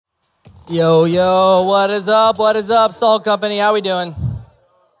Yo, yo, what is up? What is up, Salt Company? How we doing?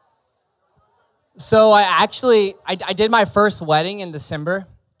 So I did my first wedding in December,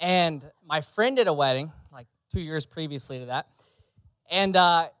 and my friend did a wedding like 2 years previously to that. And,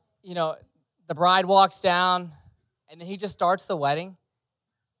 the bride walks down, and then he just starts the wedding,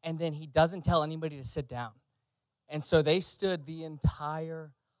 and then he doesn't tell anybody to sit down. And so they stood the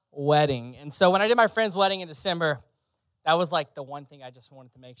entire wedding. And so when I did my friend's wedding in December, that was like the one thing I just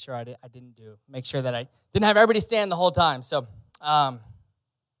wanted to make sure I didn't do. Make sure that I didn't have everybody stand the whole time. So, I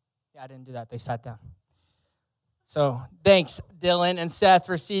didn't do that. They sat down. So thanks, Dylan and Seth,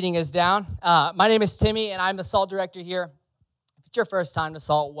 for seating us down. My name is Timmy, and I'm the SALT director here. If it's your first time to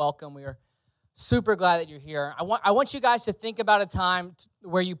SALT, welcome. We are super glad that you're here. I want you guys to think about a time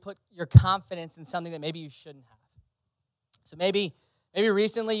where you put your confidence in something that maybe you shouldn't have. So maybe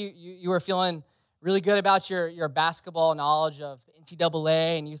recently you were feeling really good about your basketball knowledge of the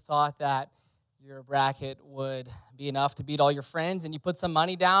NCAA, and you thought that your bracket would be enough to beat all your friends, and you put some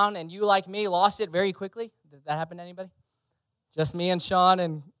money down, and you, like me, lost it very quickly. Did that happen to anybody? Just me and Sean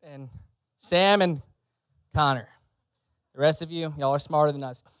and Sam and Connor. The rest of you, y'all are smarter than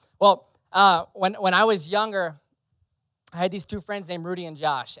us. Well, when I was younger, I had these two friends named Rudy and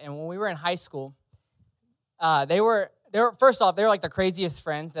Josh, and when we were in high school, they were first off, they were like the craziest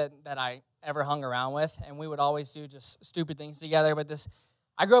friends that I ever hung around with, and we would always do just stupid things together. But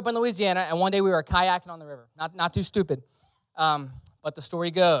I grew up in Louisiana, and one day we were kayaking on the river. Not too stupid, but the story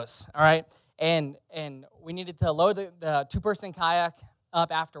goes, all right? And we needed to load the two-person kayak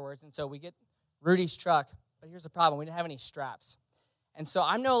up afterwards, and so we get Rudy's truck. But here's the problem: we didn't have any straps, and so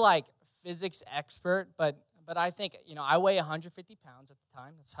I'm no like physics expert, but I think I weigh 150 pounds at the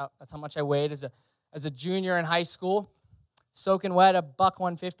time. That's how much I weighed as a junior in high school, soaking wet,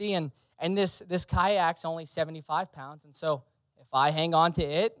 $150, and this kayak's only 75 pounds, and so if I hang on to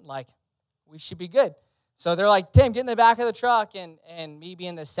it, like, we should be good. So they're like, Tim, get in the back of the truck, and me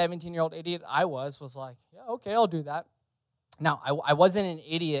being the 17-year-old idiot I was like, yeah, okay, I'll do that. Now, I wasn't an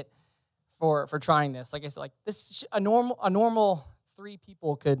idiot for trying this. Like I said, like this, a normal 3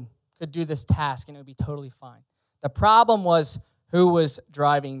 people could do this task, and it would be totally fine. The problem was who was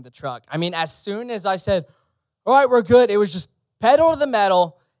driving the truck. I mean, as soon as I said, all right, we're good, it was just pedal to the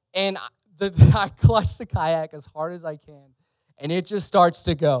metal, and I clutch the kayak as hard as I can, and it just starts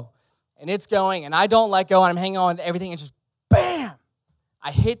to go. And it's going, and I don't let go, and I'm hanging on to everything, and just bam!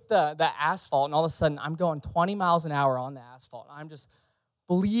 I hit the asphalt, and all of a sudden, I'm going 20 miles an hour on the asphalt. I'm just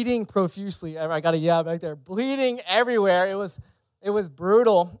bleeding profusely. I got a yeah back there. Bleeding everywhere. It was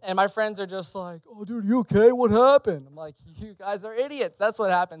brutal, and my friends are just like, oh, dude, you okay? What happened? I'm like, you guys are idiots. That's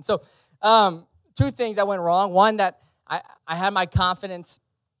what happened. So 2 things that went wrong. One, that I had my confidence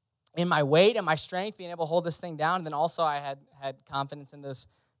in my weight and my strength, being able to hold this thing down. And then also I had confidence in those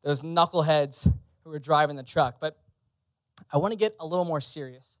knuckleheads who were driving the truck. But I want to get a little more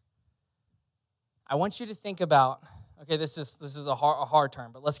serious. I want you to think about, okay, this is a hard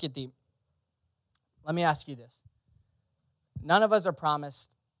term, but let's get deep. Let me ask you this. None of us are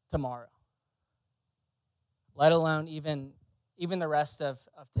promised tomorrow, let alone even the rest of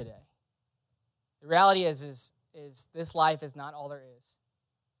today. The reality is this life is not all there is.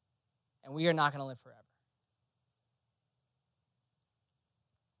 And we are not going to live forever.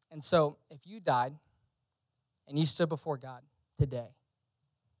 And so, if you died and you stood before God today,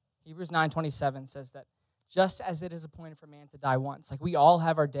 Hebrews 9:27 says that just as it is appointed for man to die once, like we all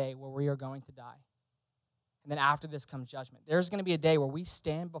have our day where we are going to die. And then after this comes judgment. There's going to be a day where we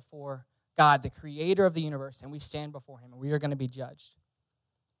stand before God, the creator of the universe, and we stand before him, and we are going to be judged.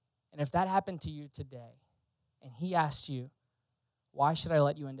 And if that happened to you today, and he asked you, why should I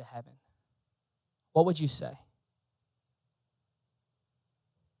let you into heaven? What would you say?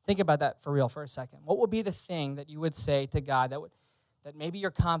 Think about that for real for a second. What would be the thing that you would say to God that maybe your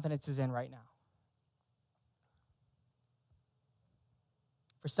confidence is in right now?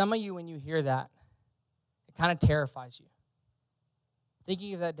 For some of you, when you hear that, it kind of terrifies you.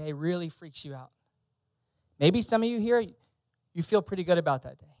 Thinking of that day really freaks you out. Maybe some of you here, you feel pretty good about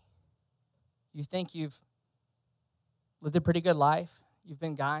that day. You think you've lived a pretty good life. You've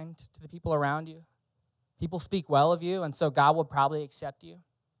been kind to the people around you. People speak well of you, and so God will probably accept you.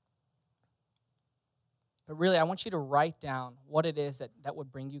 But really, I want you to write down what it is that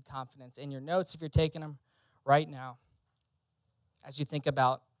would bring you confidence in your notes, if you're taking them right now, as you think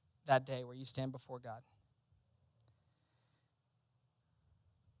about that day where you stand before God.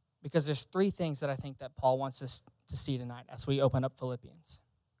 Because there's 3 things that I think that Paul wants us to see tonight as we open up Philippians.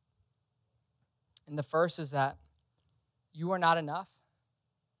 And the first is that you are not enough.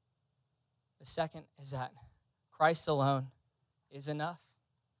 The second is that Christ alone is enough.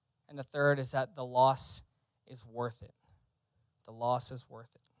 And the third is that the loss is worth it. The loss is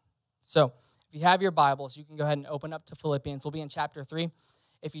worth it. So if you have your Bibles, you can go ahead and open up to Philippians. We'll be in chapter 3.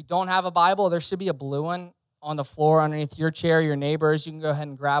 If you don't have a Bible, there should be a blue one on the floor underneath your chair, your neighbors. You can go ahead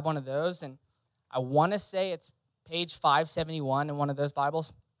and grab one of those. And I want to say it's page 571 in one of those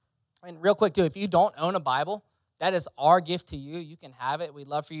Bibles. And real quick, too, if you don't own a Bible, that is our gift to you. You can have it. We'd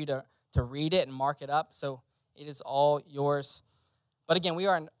love for you to read it and mark it up. So it is all yours. But again, we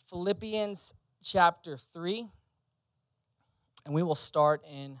are in Philippians chapter 3. And we will start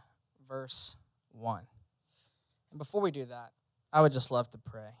in verse 1. And before we do that, I would just love to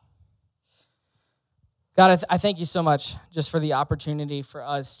pray. God, I thank you so much just for the opportunity for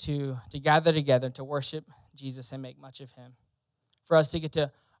us to gather together to worship Jesus and make much of him. For us to get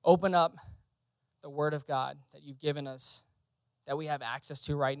to open up the word of God that you've given us, that we have access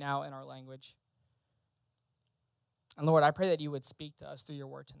to right now in our language. And Lord, I pray that you would speak to us through your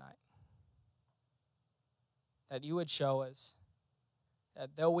word tonight. That you would show us that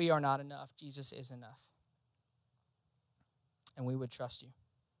though we are not enough, Jesus is enough. And we would trust you.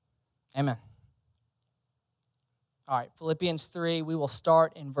 Amen. All right, Philippians 3, we will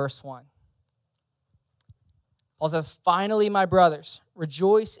start in verse 1. Paul says, "Finally, my brothers,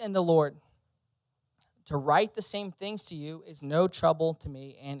 rejoice in the Lord. To write the same things to you is no trouble to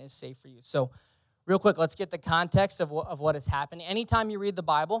me and is safe for you." So real quick, let's get the context of what is happening. Anytime you read the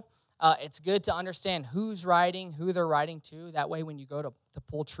Bible, it's good to understand who's writing, who they're writing to. That way, when you go to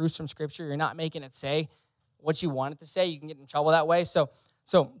pull truths from Scripture, you're not making it say what you want it to say. You can get in trouble that way. So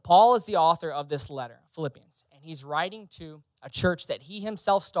Paul is the author of this letter, Philippians, and he's writing to a church that he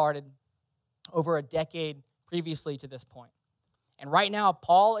himself started over a decade previously to this point. And right now,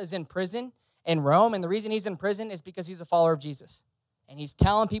 Paul is in prison in Rome, and the reason he's in prison is because he's a follower of Jesus. And he's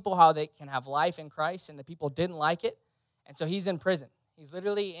telling people how they can have life in Christ, and the people didn't like it, and so he's in prison. He's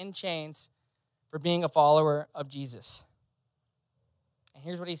literally in chains for being a follower of Jesus. And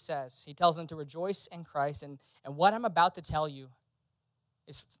here's what he says. He tells them to rejoice in Christ, and what I'm about to tell you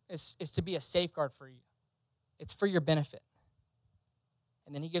is to be a safeguard for you. It's for your benefit.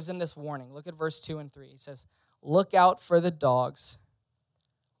 And then he gives them this warning. Look at verse 2 and 3. He says, "Look out for the dogs.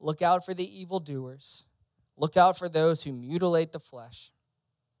 Look out for the evildoers. Look out for those who mutilate the flesh.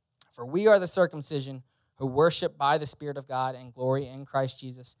 For we are the circumcision who worship by the Spirit of God and glory in Christ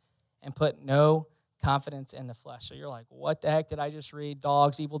Jesus and put no confidence in the flesh." So you're like, what the heck did I just read?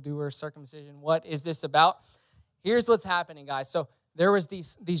 Dogs, evildoers, circumcision. What is this about? Here's what's happening, guys. So there was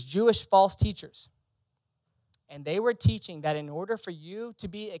these Jewish false teachers. And they were teaching that in order for you to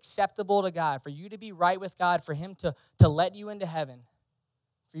be acceptable to God, for you to be right with God, for him to let you into heaven,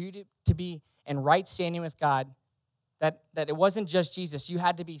 for you to be in right standing with God, that it wasn't just Jesus. You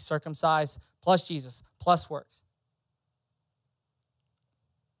had to be circumcised plus Jesus plus works.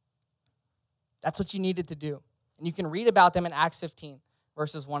 That's what you needed to do. And you can read about them in Acts 15,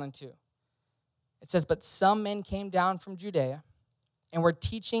 verses 1 and 2. It says, "But some men came down from Judea and were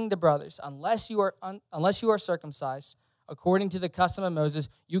teaching the brothers, unless you are circumcised, according to the custom of Moses,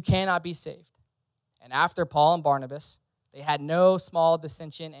 you cannot be saved. And after Paul and Barnabas, they had no small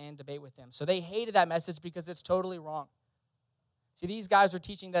dissension and debate with them." So they hated that message because it's totally wrong. See, these guys are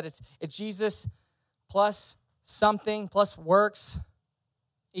teaching that it's Jesus plus something plus works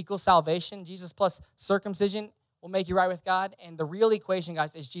equals salvation. Jesus plus circumcision will make you right with God. And the real equation,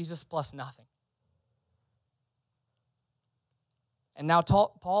 guys, is Jesus plus nothing. And now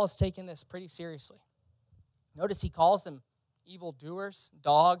Paul is taking this pretty seriously. Notice he calls them evildoers,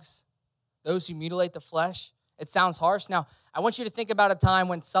 dogs, those who mutilate the flesh. It sounds harsh. Now, I want you to think about a time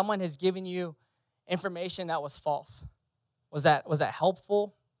when someone has given you information that was false. Was that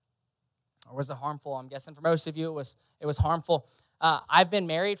helpful or was it harmful? I'm guessing for most of you it was harmful. I've been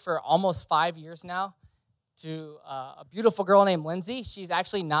married for almost 5 years now to a beautiful girl named Lindsay. She's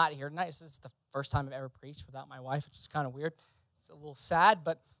actually not here tonight. This is the first time I've ever preached without my wife, which is kind of weird. It's a little sad,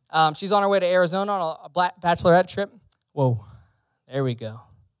 but she's on her way to Arizona on a bachelorette trip. Whoa, there we go.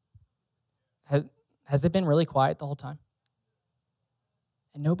 Has it been really quiet the whole time?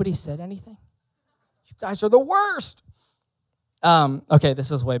 And nobody said anything? You guys are the worst. Okay,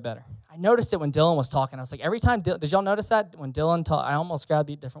 this is way better. I noticed it when Dylan was talking. I was like, every time, did y'all notice that? When Dylan talked, I almost grabbed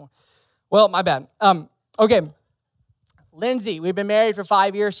a different one. Well, my bad. Okay, Lindsay, we've been married for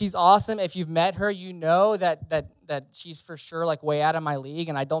 5 years. She's awesome. If you've met her, you know that she's for sure like way out of my league,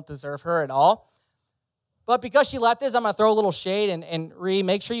 and I don't deserve her at all. But because she left this, I'm going to throw a little shade, and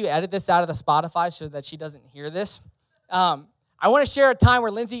make sure you edit this out of the Spotify so that she doesn't hear this. I want to share a time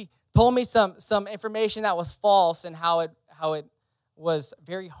where Lindsay told me some information that was false and how it was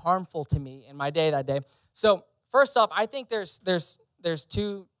very harmful to me in my day that day. So first off, I think there's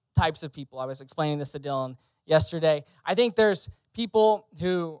two types of people. I was explaining this to Dylan yesterday. I think there's people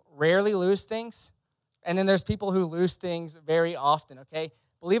who rarely lose things, and then there's people who lose things very often, okay?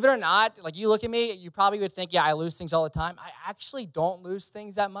 Believe it or not, like you look at me, you probably would think, yeah, I lose things all the time. I actually don't lose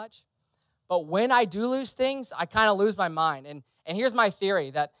things that much. But when I do lose things, I kind of lose my mind. And here's my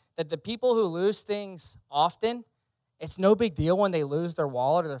theory, that the people who lose things often, it's no big deal when they lose their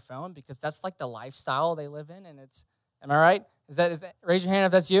wallet or their phone, because that's like the lifestyle they live in. And it's, am I right? Is that raise your hand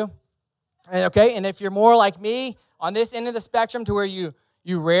if that's you? And okay, and if you're more like me on this end of the spectrum to where you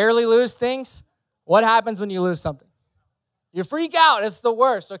rarely lose things, what happens when you lose something? You freak out. It's the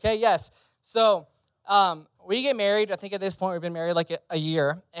worst, okay? Yes. So we get married. I think at this point we've been married like a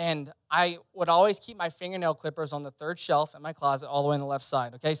year. And I would always keep my fingernail clippers on the third shelf in my closet all the way on the left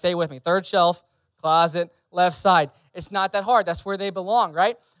side, okay? Stay with me. Third shelf, closet, left side. It's not that hard. That's where they belong,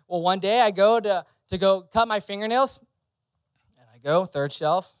 right? Well, one day I go to go cut my fingernails. And I go, third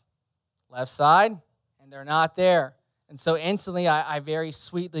shelf, left side, and they're not there. And so instantly I very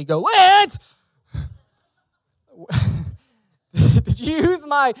sweetly go, "What? Did you use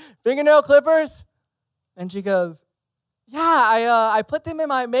my fingernail clippers?" And she goes, "Yeah, I put them in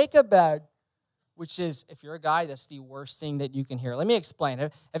my makeup bag," which is, if you're a guy, that's the worst thing that you can hear. Let me explain.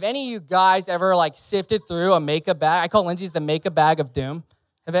 Have any of you guys ever like sifted through a makeup bag? I call Lindsay's the makeup bag of doom.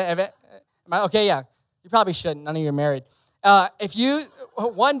 Okay, yeah. You probably shouldn't. None of you are married. If you,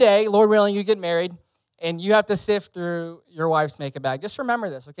 one day, Lord willing, you get married, and you have to sift through your wife's makeup bag, just remember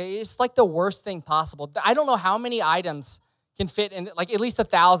this, okay? It's like the worst thing possible. I don't know how many items can fit in, like at least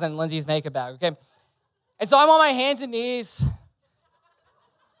 1,000 in Lindsay's makeup bag, okay? And so I'm on my hands and knees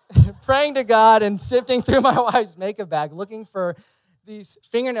praying to God and sifting through my wife's makeup bag, looking for these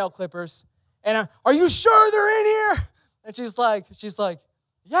fingernail clippers. And "Are you sure they're in here?" And she's like,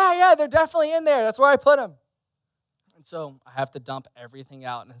 yeah, they're definitely in there. That's where I put them. And so I have to dump everything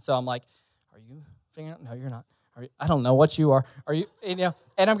out. And so I'm like, "Are you fingernail? No, you're not. I don't know what you are. Are you?"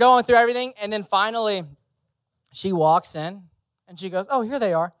 And I'm going through everything. And then finally, she walks in and she goes, "Oh, here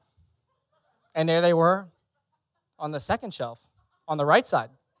they are." And there they were on the second shelf, on the right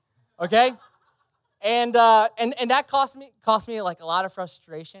side. Okay? And that cost me like a lot of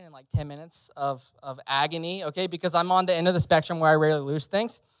frustration and like 10 minutes of agony, okay? Because I'm on the end of the spectrum where I rarely lose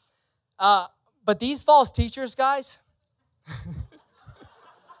things. But these false teachers, guys,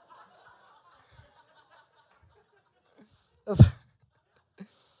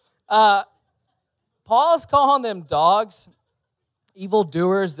 Paul's calling them dogs,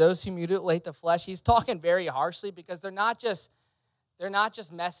 evildoers, those who mutilate the flesh. He's talking very harshly because they're not just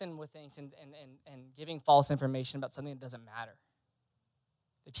messing with things and giving false information about something that doesn't matter.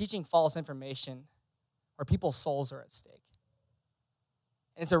 They're teaching false information where people's souls are at stake.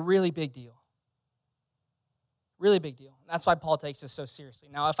 And it's a really big deal. Really big deal. And that's why Paul takes this so seriously.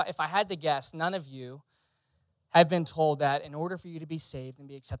 Now, if I had to guess, none of you have been told that in order for you to be saved and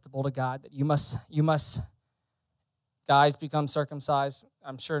be acceptable to God, that you must guys become circumcised.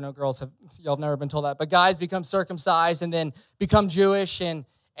 I'm sure no girls y'all have never been told that, but guys become circumcised and then become Jewish and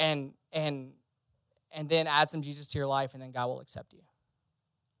then add some Jesus to your life, and then God will accept you.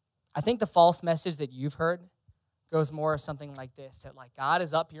 I think the false message that you've heard goes more something like this, that like God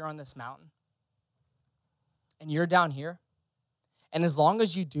is up here on this mountain and you're down here, and as long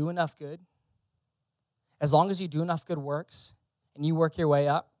as you do enough good, as long as you do enough good works and you work your way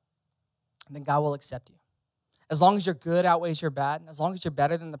up, then God will accept you. As long as your good outweighs your bad, as long as you're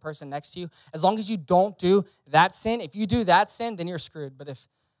better than the person next to you, as long as you don't do that sin, if you do that sin, then you're screwed. But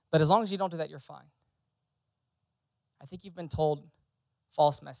as long as you don't do that, you're fine. I think you've been told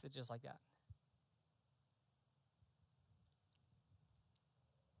false messages like that.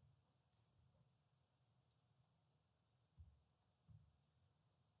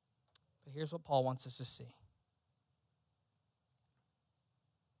 But here's what Paul wants us to see.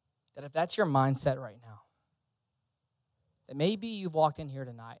 That if that's your mindset right now, that maybe you've walked in here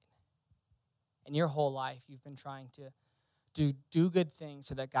tonight and your whole life you've been trying to do good things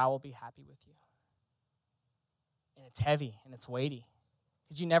so that God will be happy with you. And it's heavy and it's weighty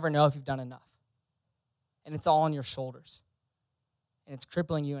because you never know if you've done enough. And it's all on your shoulders. And it's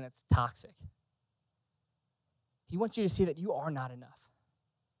crippling you and it's toxic. He wants you to see that you are not enough.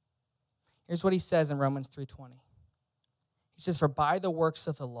 Here's what he says in Romans 3:20. He says, "For by the works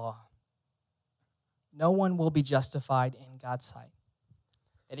of the law, no one will be justified in God's sight."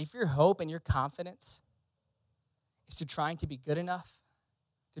 That if your hope and your confidence is to trying to be good enough,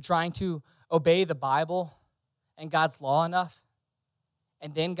 to trying to obey the Bible and God's law enough,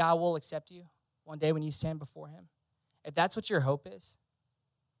 and then God will accept you one day when you stand before him, if that's what your hope is,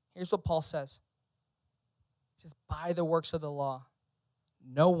 here's what Paul says. He says, by the works of the law,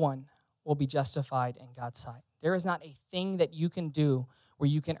 no one will be justified in God's sight. There is not a thing that you can do where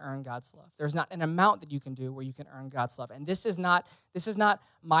you can earn God's love. There's not an amount that you can do where you can earn God's love. And this is not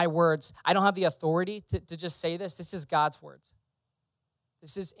my words. I don't have the authority to just say this. This is God's words.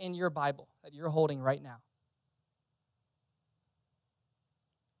 This is in your Bible that you're holding right now.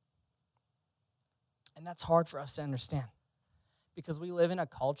 And that's hard for us to understand because we live in a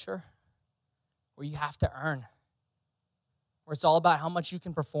culture where you have to earn, where it's all about how much you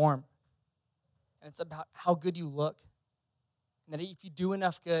can perform. And it's about how good you look. And that if you do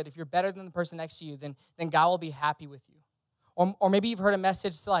enough good, if you're better than the person next to you, then God will be happy with you. Or maybe you've heard a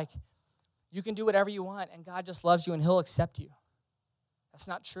message like, you can do whatever you want and God just loves you and he'll accept you. That's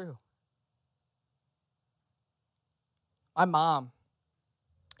not true. My mom,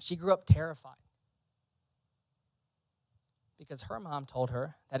 she grew up terrified because her mom told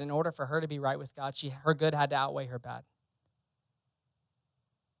her that in order for her to be right with God, her good had to outweigh her bad.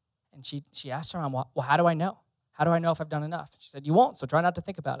 And she asked her mom, well, how do I know? How do I know if I've done enough? She said, you won't, so try not to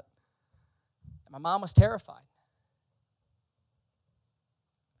think about it. And my mom was terrified.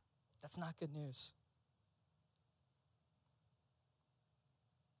 That's not good news.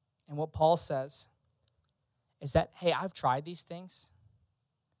 And what Paul says is that, hey, I've tried these things.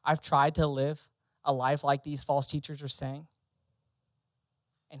 I've tried to live a life like these false teachers are saying.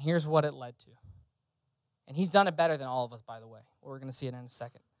 And here's what it led to. And he's done it better than all of us, by the way. We're going to see it in a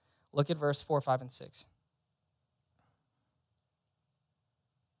second. Look at verse 4, 5, and 6.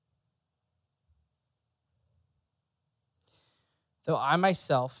 Though I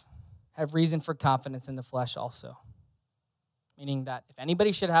myself have reason for confidence in the flesh also. Meaning that if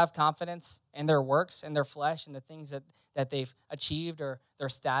anybody should have confidence in their works, in their flesh, and the things that they've achieved or their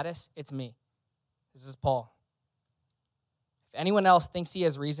status, it's me. This is Paul. If anyone else thinks he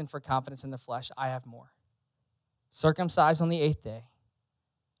has reason for confidence in the flesh, I have more. Circumcised on the 8th day,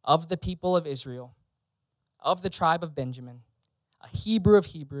 of the people of Israel, of the tribe of Benjamin, a Hebrew of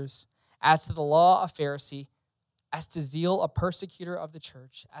Hebrews, as to the law, a Pharisee, as to zeal, a persecutor of the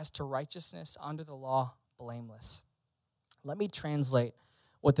church, as to righteousness under the law, blameless. Let me translate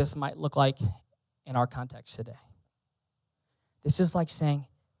what this might look like in our context today. This is like saying,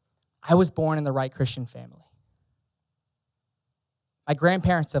 I was born in the right Christian family. My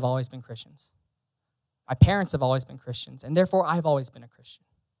grandparents have always been Christians. My parents have always been Christians, and therefore I've always been a Christian.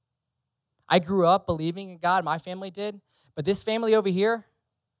 I grew up believing in God, my family did, but this family over here,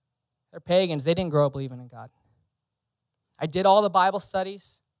 they're pagans. They didn't grow up believing in God. I did all the Bible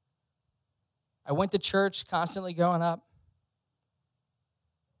studies. I went to church constantly growing up.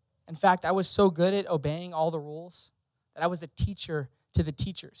 In fact, I was so good at obeying all the rules that I was a teacher to the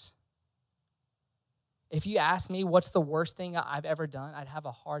teachers. If you ask me what's the worst thing I've ever done, I'd have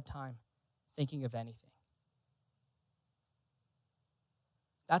a hard time thinking of anything.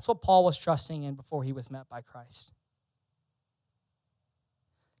 That's what Paul was trusting in before he was met by Christ.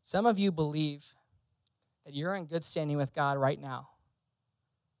 Some of you believe that you're in good standing with God right now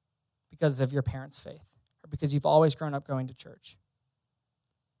because of your parents' faith or because you've always grown up going to church.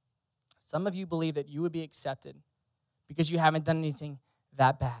 Some of you believe that you would be accepted because you haven't done anything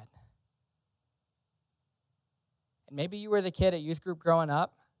that bad. And maybe you were the kid at youth group growing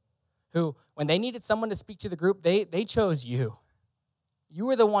up who, when they needed someone to speak to the group, they chose you. You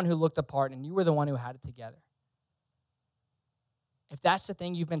were the one who looked the part, and you were the one who had it together. If that's the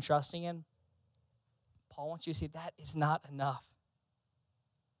thing you've been trusting in, Paul wants you to see that is not enough.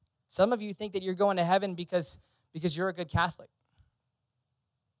 Some of you think that you're going to heaven because you're a good Catholic.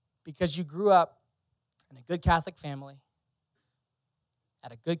 Because you grew up in a good Catholic family,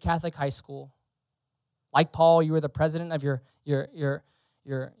 at a good Catholic high school. Like Paul, you were the president of your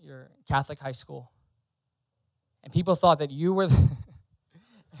Catholic high school. And people thought that you were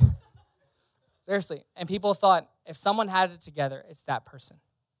seriously, and people thought if someone had it together, it's that person.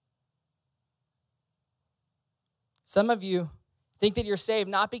 Some of you think that you're saved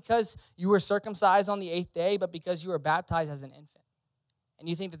not because you were circumcised on the 8th day, but because you were baptized as an infant. And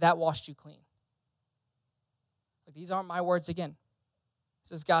you think that washed you clean. But these aren't my words again.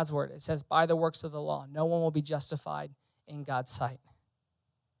 This is God's word. It says, by the works of the law, no one will be justified in God's sight.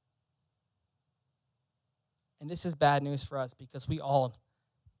 And this is bad news for us because we all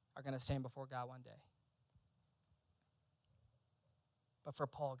are going to stand before God one day. But for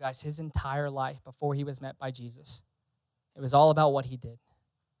Paul, guys, his entire life before he was met by Jesus, it was all about what he did,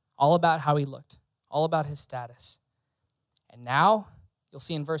 all about how he looked, all about his status. And now, you'll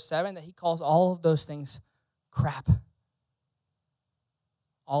see in verse 7 that he calls all of those things crap.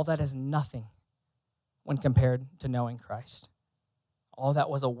 All that is nothing when compared to knowing Christ. All that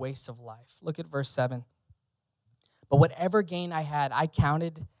was a waste of life. Look at verse 7. But whatever gain I had, I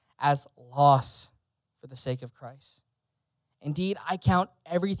counted as loss for the sake of Christ. Indeed, I count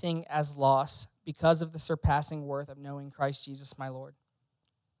everything as loss because of the surpassing worth of knowing Christ Jesus my Lord.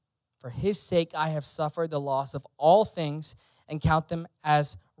 For his sake I have suffered the loss of all things and count them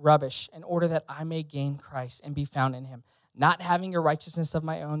as rubbish, in order that I may gain Christ and be found in him, not having a righteousness of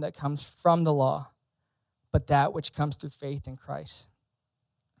my own that comes from the law, but that which comes through faith in Christ.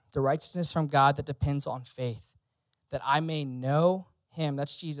 The righteousness from God that depends on faith, that I may know him,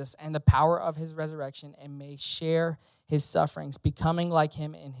 that's Jesus, and the power of his resurrection, and may share his sufferings, becoming like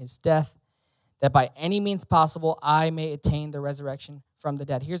him in his death, that by any means possible I may attain the resurrection from the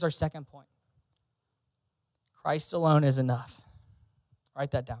dead. Here's our second point. Christ alone is enough.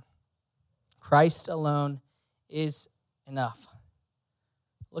 Write that down. Christ alone is enough.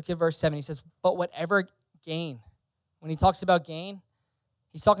 Look at verse 7. He says, but whatever gain. When he talks about gain,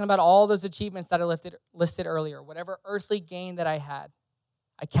 he's talking about all those achievements that I listed earlier. Whatever earthly gain that I had,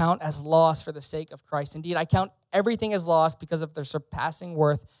 I count as loss for the sake of Christ. Indeed, I count everything as loss because of the surpassing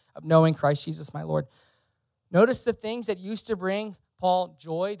worth of knowing Christ Jesus my Lord. Notice the things that used to bring Paul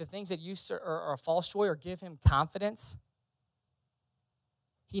joy, the things that used to are a false joy or give him confidence,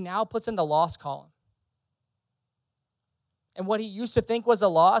 he now puts in the loss column. And what he used to think was a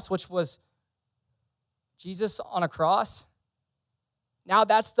loss, which was Jesus on a cross, now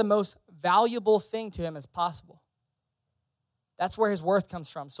that's the most valuable thing to him as possible. That's where his worth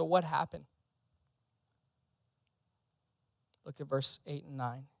comes from. So what happened? Look at verse 8 and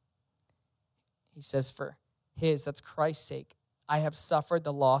 9. He says, for his, that's Christ's sake, I have suffered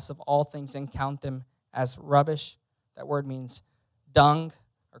the loss of all things and count them as rubbish. That word means dung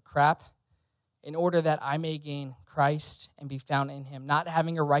or crap, in order that I may gain Christ and be found in him, not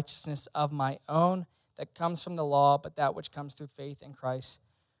having a righteousness of my own that comes from the law, but that which comes through faith in Christ,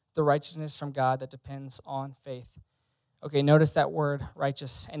 the righteousness from God that depends on faith. Okay, notice that word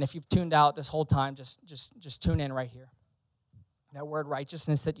righteous. And if you've tuned out this whole time, just tune in right here. That word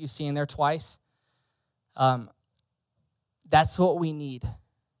righteousness that you see in there twice, that's what we need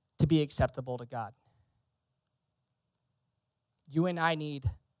to be acceptable to God. You and I need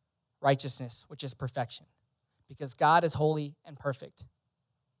righteousness, which is perfection, because God is holy and perfect.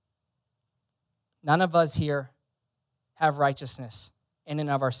 None of us here have righteousness in and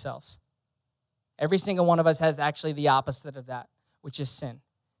of ourselves. Every single one of us has actually the opposite of that, which is sin.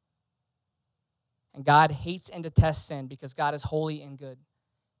 And God hates and detests sin because God is holy and good.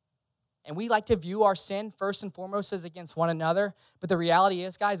 And we like to view our sin first and foremost as against one another. But the reality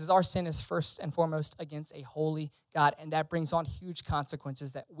is, guys, is our sin is first and foremost against a holy God. And that brings on huge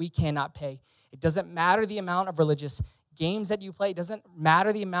consequences that we cannot pay. It doesn't matter the amount of religious games that you play. It doesn't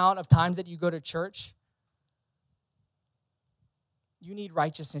matter the amount of times that you go to church. You need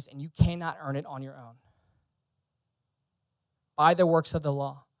righteousness, and you cannot earn it on your own. By the works of the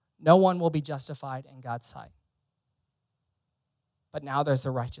law, no one will be justified in God's sight. But now there's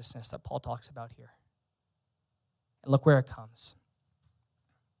the righteousness that Paul talks about here. And look where it comes.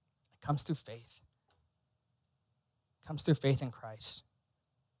 It comes through faith. It comes through faith in Christ.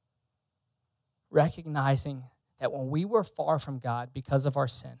 Recognizing that when we were far from God because of our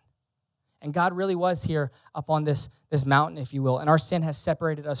sin, and God really was here up on this mountain, if you will, and our sin has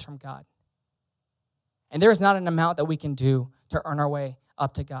separated us from God. And there is not an amount that we can do to earn our way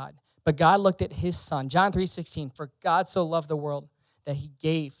up to God. But God looked at his son, John 3:16, for God so loved the world that he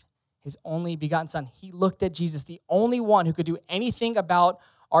gave his only begotten son. He looked at Jesus, the only one who could do anything about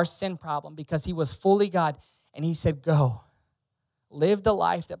our sin problem because he was fully God. And he said, go, live the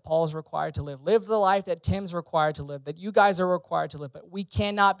life that Paul's required to live. Live the life that Tim's required to live, that you guys are required to live. But we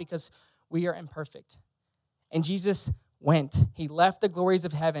cannot because we are imperfect. And Jesus went. He left the glories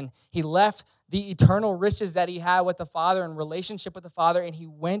of heaven. He left the eternal riches that he had with the Father and relationship with the Father, and he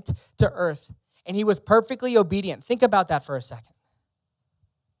went to earth. And he was perfectly obedient. Think about that for a second.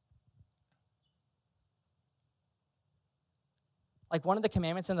 Like one of the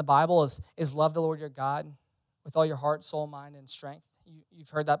commandments in the Bible is love the Lord your God with all your heart, soul, mind, and strength. You've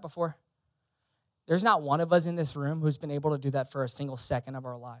heard that before? There's not one of us in this room who's been able to do that for a single second of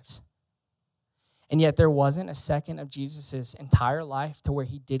our lives. And yet there wasn't a second of Jesus' entire life to where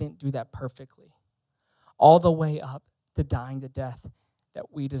he didn't do that perfectly. All the way up to dying the death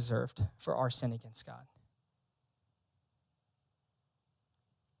that we deserved for our sin against God.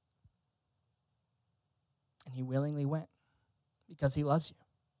 And he willingly went because he loves you.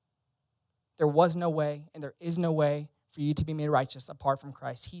 There was no way, and there is no way for you to be made righteous apart from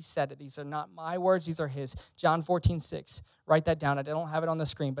Christ. He said it. These are not my words. These are his. John 14:6. Write that down. I don't have it on the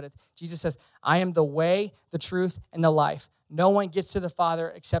screen, but Jesus says, I am the way, the truth, and the life. No one gets to the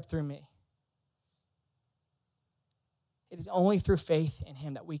Father except through me. It is only through faith in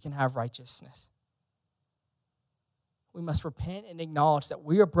him that we can have righteousness. We must repent and acknowledge that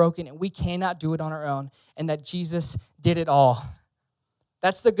we are broken and we cannot do it on our own, and that Jesus did it all.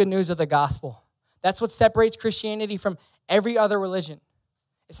 That's the good news of the gospel. That's what separates Christianity from every other religion.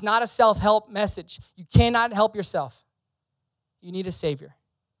 It's not a self-help message. You cannot help yourself. You need a Savior.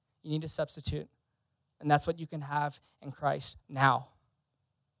 You need a substitute. And that's what you can have in Christ now.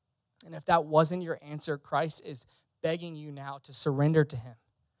 And if that wasn't your answer, Christ is begging you now to surrender to him,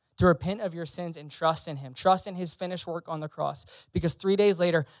 to repent of your sins and trust in him. Trust in his finished work on the cross. Because 3 days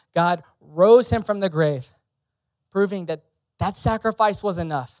later, God rose him from the grave, proving that that sacrifice was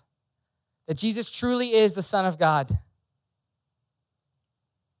enough, that Jesus truly is the Son of God.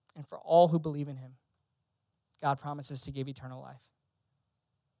 And for all who believe in him, God promises to give eternal life.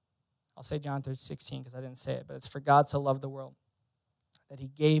 I'll say John 3:16 because I didn't say it, but it's for God so loved the world that he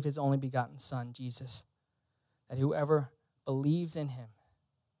gave his only begotten Son, Jesus, that whoever believes in him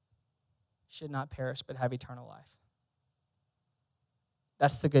should not perish but have eternal life.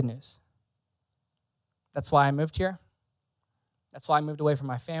 That's the good news. That's why I moved here. That's why I moved away from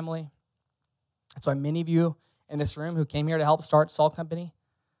my family. That's why many of you in this room who came here to help start Salt Company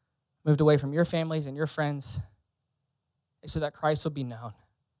moved away from your families and your friends, so that Christ would be known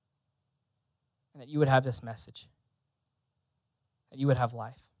and that you would have this message, that you would have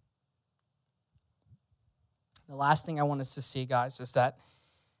life. The last thing I want us to see, guys, is that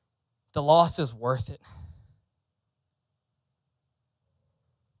the loss is worth it.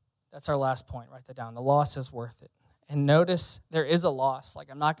 That's our last point. Write that down. The loss is worth it. And notice there is a loss. Like,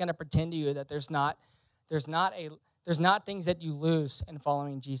 I'm not going to pretend to you that there's not things that you lose in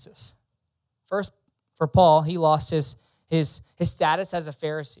following Jesus. First, for Paul, he lost his status as a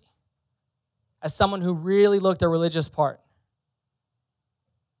Pharisee, as someone who really looked the religious part,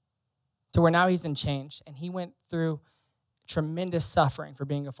 to where now he's in change, and he went through tremendous suffering for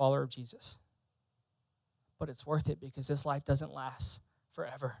being a follower of Jesus. But it's worth it because this life doesn't last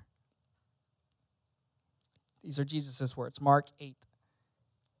forever. These are Jesus' words, Mark 8. He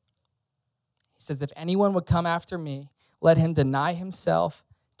says, if anyone would come after me, let him deny himself,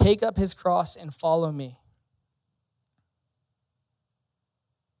 take up his cross, and follow me.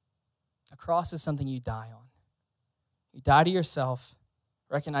 A cross is something you die on. You die to yourself,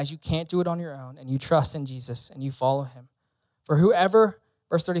 recognize you can't do it on your own, and you trust in Jesus, and you follow him. For whoever,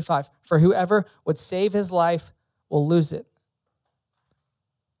 verse 35, for whoever would save his life will lose it.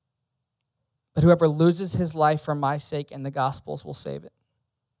 But whoever loses his life for my sake and the gospel's will save it.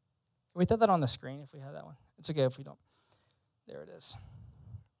 Can we throw that on the screen if we have that one? It's okay if we don't. There it is.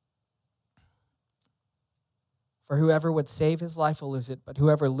 For whoever would save his life will lose it, but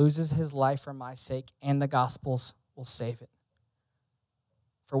whoever loses his life for my sake and the gospel's will save it.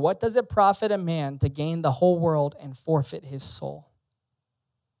 For what does it profit a man to gain the whole world and forfeit his soul?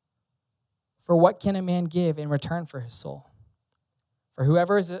 For what can a man give in return for his soul? For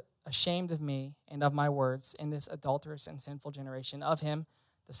whoever is ashamed of me and of my words in this adulterous and sinful generation, of him,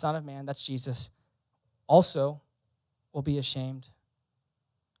 the Son of Man, that's Jesus, also will be ashamed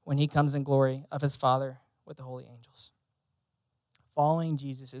when he comes in glory of his Father with the holy angels. Following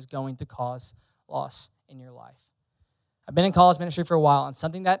Jesus is going to cause loss in your life. I've been in college ministry for a while, and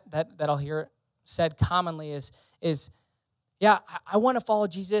something that I'll hear said commonly is yeah, I want to follow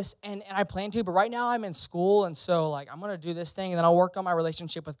Jesus, and I plan to, but right now I'm in school, and so I'm going to do this thing, and then I'll work on my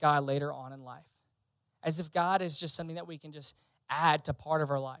relationship with God later on in life. As if God is just something that we can just add to part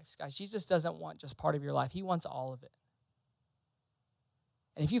of our lives. Guys, Jesus doesn't want just part of your life. He wants all of it.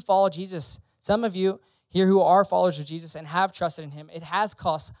 And if you follow Jesus, some of you here who are followers of Jesus and have trusted in him, it has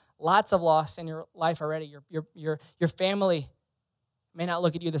cost lots of loss in your life already. Your family may not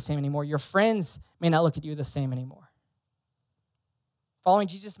look at you the same anymore. Your friends may not look at you the same anymore. Following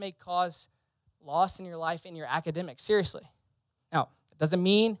Jesus may cause loss in your life in your academics, seriously. Now, it doesn't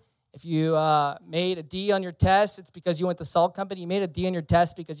mean if you made a D on your test, it's because you went to Salt Company. You made a D on your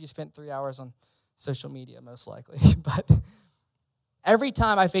test because you spent 3 hours on social media, most likely. But every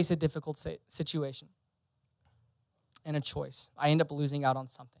time I face a difficult situation and a choice, I end up losing out on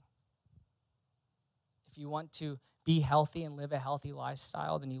something. If you want to be healthy and live a healthy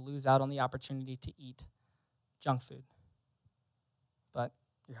lifestyle, then you lose out on the opportunity to eat junk food. But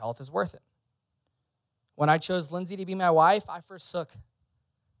your health is worth it. When I chose Lindsay to be my wife, I forsook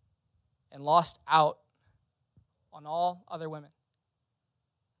and lost out on all other women.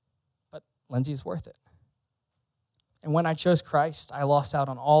 But Lindsay is worth it. And when I chose Christ, I lost out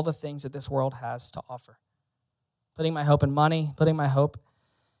on all the things that this world has to offer. Putting my hope in money, putting my hope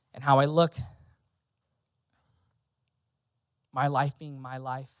in how I look, my life being my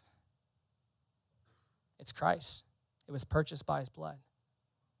life. It's Christ. It was purchased by his blood.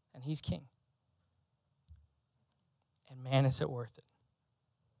 And he's king. And man, is it worth it.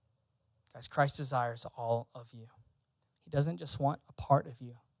 Guys, Christ desires all of you. He doesn't just want a part of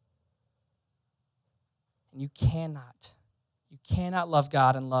you. And you cannot love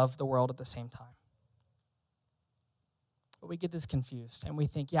God and love the world at the same time. But we get this confused, and we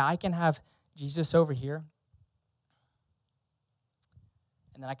think, yeah, I can have Jesus over here,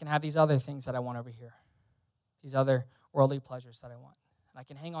 and then I can have these other things that I want over here, these other worldly pleasures that I want, and I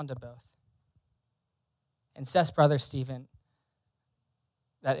can hang on to both. And Seth's brother, Stephen,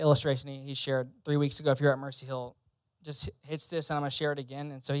 that illustration he shared 3 weeks ago, if you're at Mercy Hill, just hits this, and I'm going to share it again.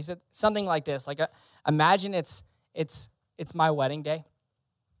 And so he said something like this, like, imagine it's my wedding day,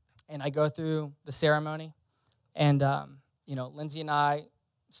 and I go through the ceremony, and Lindsay and I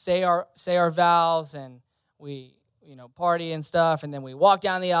say our vows, and we party and stuff, and then we walk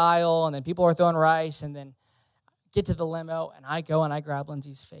down the aisle, and then people are throwing rice, and then get to the limo, and I go and I grab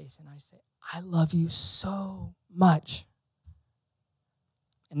Lindsay's face, and I say, I love you so much.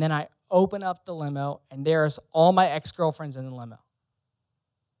 And then I open up the limo, and there's all my ex-girlfriends in the limo.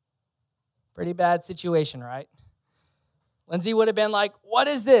 Pretty bad situation, right? Lindsay would have been like, what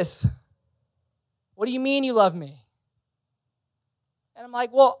is this? What do you mean you love me? And I'm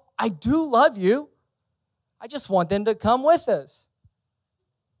like, well, I do love you. I just want them to come with us.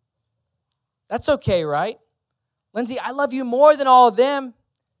 That's okay, right? Lindsay, I love you more than all of them,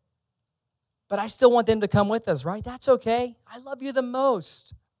 but I still want them to come with us, right? That's okay. I love you the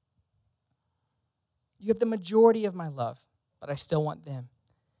most. You have the majority of my love, but I still want them.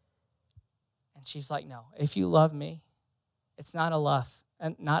 And she's like, no, if you love me, it's not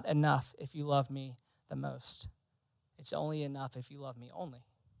enough if you love me the most. It's only enough if you love me only.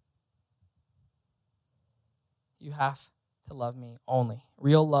 You have to love me only.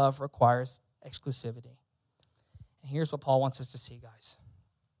 Real love requires exclusivity. And here's what Paul wants us to see, guys.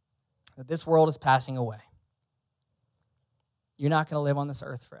 That this world is passing away. You're not going to live on this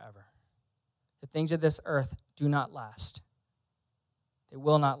earth forever. The things of this earth do not last. They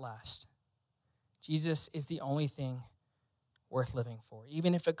will not last. Jesus is the only thing worth living for.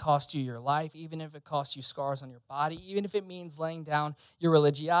 Even if it costs you your life, even if it costs you scars on your body, even if it means laying down your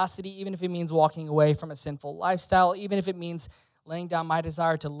religiosity, even if it means walking away from a sinful lifestyle, even if it means laying down my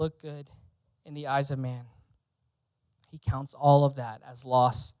desire to look good in the eyes of man. He counts all of that as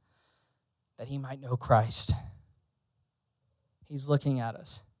loss that he might know Christ. He's looking at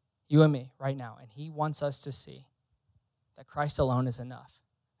us, you and me, right now, and he wants us to see that Christ alone is enough,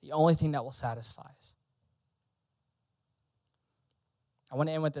 the only thing that will satisfy us. I want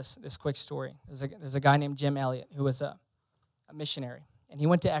to end with this quick story. There's a guy named Jim Elliot who was a missionary, and he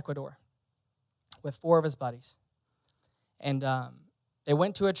went to Ecuador with 4 of his buddies. And they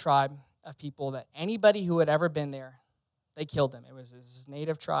went to a tribe of people that anybody who had ever been there, they killed them. It was this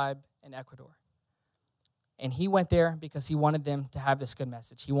native tribe in Ecuador. And he went there because he wanted them to have this good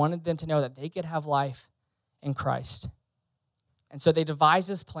message. He wanted them to know that they could have life in Christ. And so they devised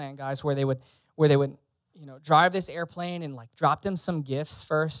this plan, guys, where they would drive this airplane and drop them some gifts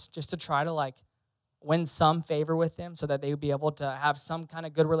first, just to try to win some favor with them, so that they would be able to have some kind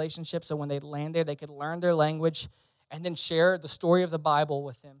of good relationship. So when they land there, they could learn their language and then share the story of the Bible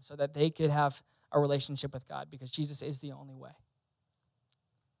with them, so that they could have a relationship with God, because Jesus is the only way.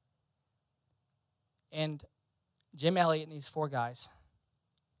 And Jim Elliot and these 4 guys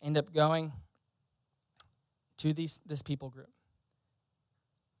end up going to this people group.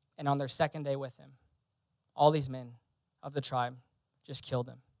 And on their second day with him, all these men of the tribe just killed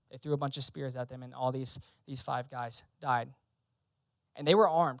him. They threw a bunch of spears at them, and all these 5 guys died. And they were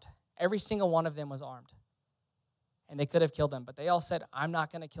armed. Every single one of them was armed. And they could have killed them, but they all said, I'm not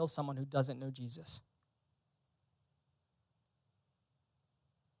going to kill someone who doesn't know Jesus.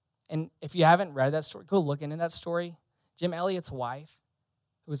 And if you haven't read that story, go look into that story. Jim Elliot's wife,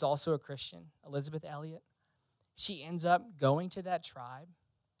 who is also a Christian, Elizabeth Elliot, she ends up going to that tribe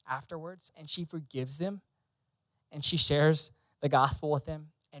afterwards, and she forgives them, and she shares the gospel with them.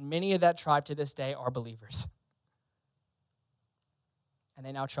 And many of that tribe to this day are believers. And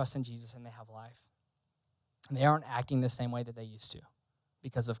they now trust in Jesus, and they have life. And they aren't acting the same way that they used to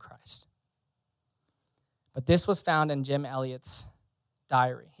because of Christ. But this was found in Jim Elliot's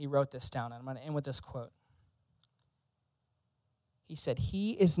diary. He wrote this down, and I'm going to end with this quote. He said,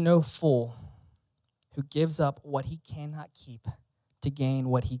 "He is no fool who gives up what he cannot keep to gain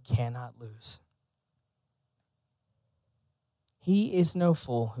what he cannot lose." He is no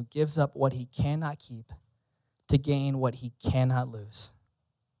fool who gives up what he cannot keep to gain what he cannot lose.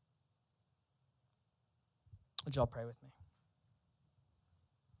 Would y'all pray with me?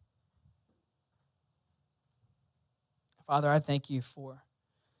 Father, I thank you for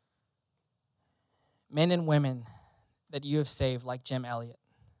men and women that you have saved, like Jim Elliott,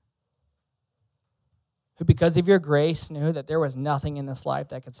 who because of your grace knew that there was nothing in this life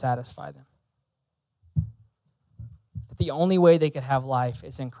that could satisfy them. That the only way they could have life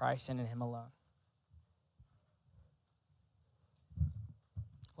is in Christ and in him alone.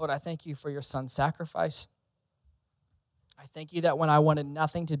 Lord, I thank you for your son's sacrifice. I thank you that when I wanted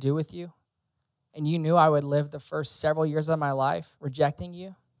nothing to do with you, and you knew I would live the first several years of my life rejecting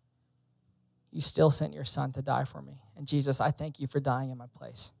you, you still sent your son to die for me. And Jesus, I thank you for dying in my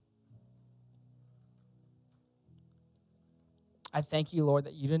place. I thank you, Lord,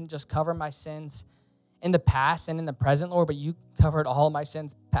 that you didn't just cover my sins in the past and in the present, Lord, but you covered all my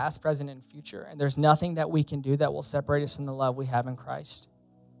sins, past, present, and future. And there's nothing that we can do that will separate us from the love we have in Christ.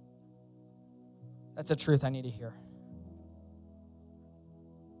 That's a truth I need to hear.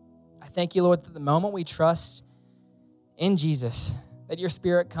 I thank you, Lord, that the moment we trust in Jesus, that your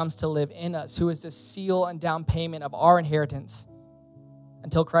Spirit comes to live in us, who is the seal and down payment of our inheritance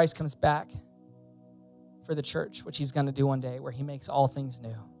until Christ comes back for the church, which he's going to do one day, where he makes all things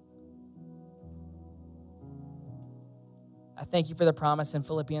new. I thank you for the promise in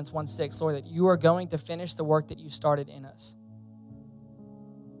Philippians 1:6, Lord, that you are going to finish the work that you started in us.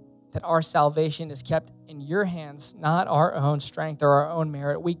 That our salvation is kept in your hands, not our own strength or our own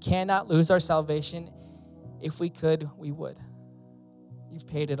merit. We cannot lose our salvation. If we could, we would. You've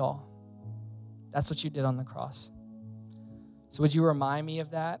paid it all. That's what you did on the cross. So would you remind me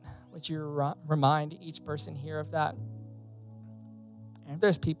of that? Would you remind each person here of that? And if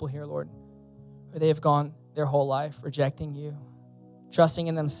there's people here, Lord, who they have gone their whole life rejecting you, trusting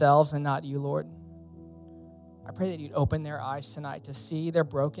in themselves and not you, Lord, I pray that you'd open their eyes tonight to see their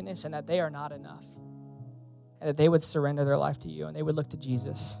brokenness and that they are not enough. And that they would surrender their life to you and they would look to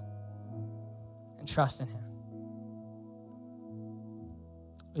Jesus and trust in him.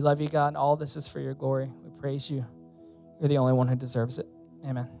 We love you, God, and all this is for your glory. We praise you. You're the only one who deserves it.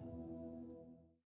 Amen.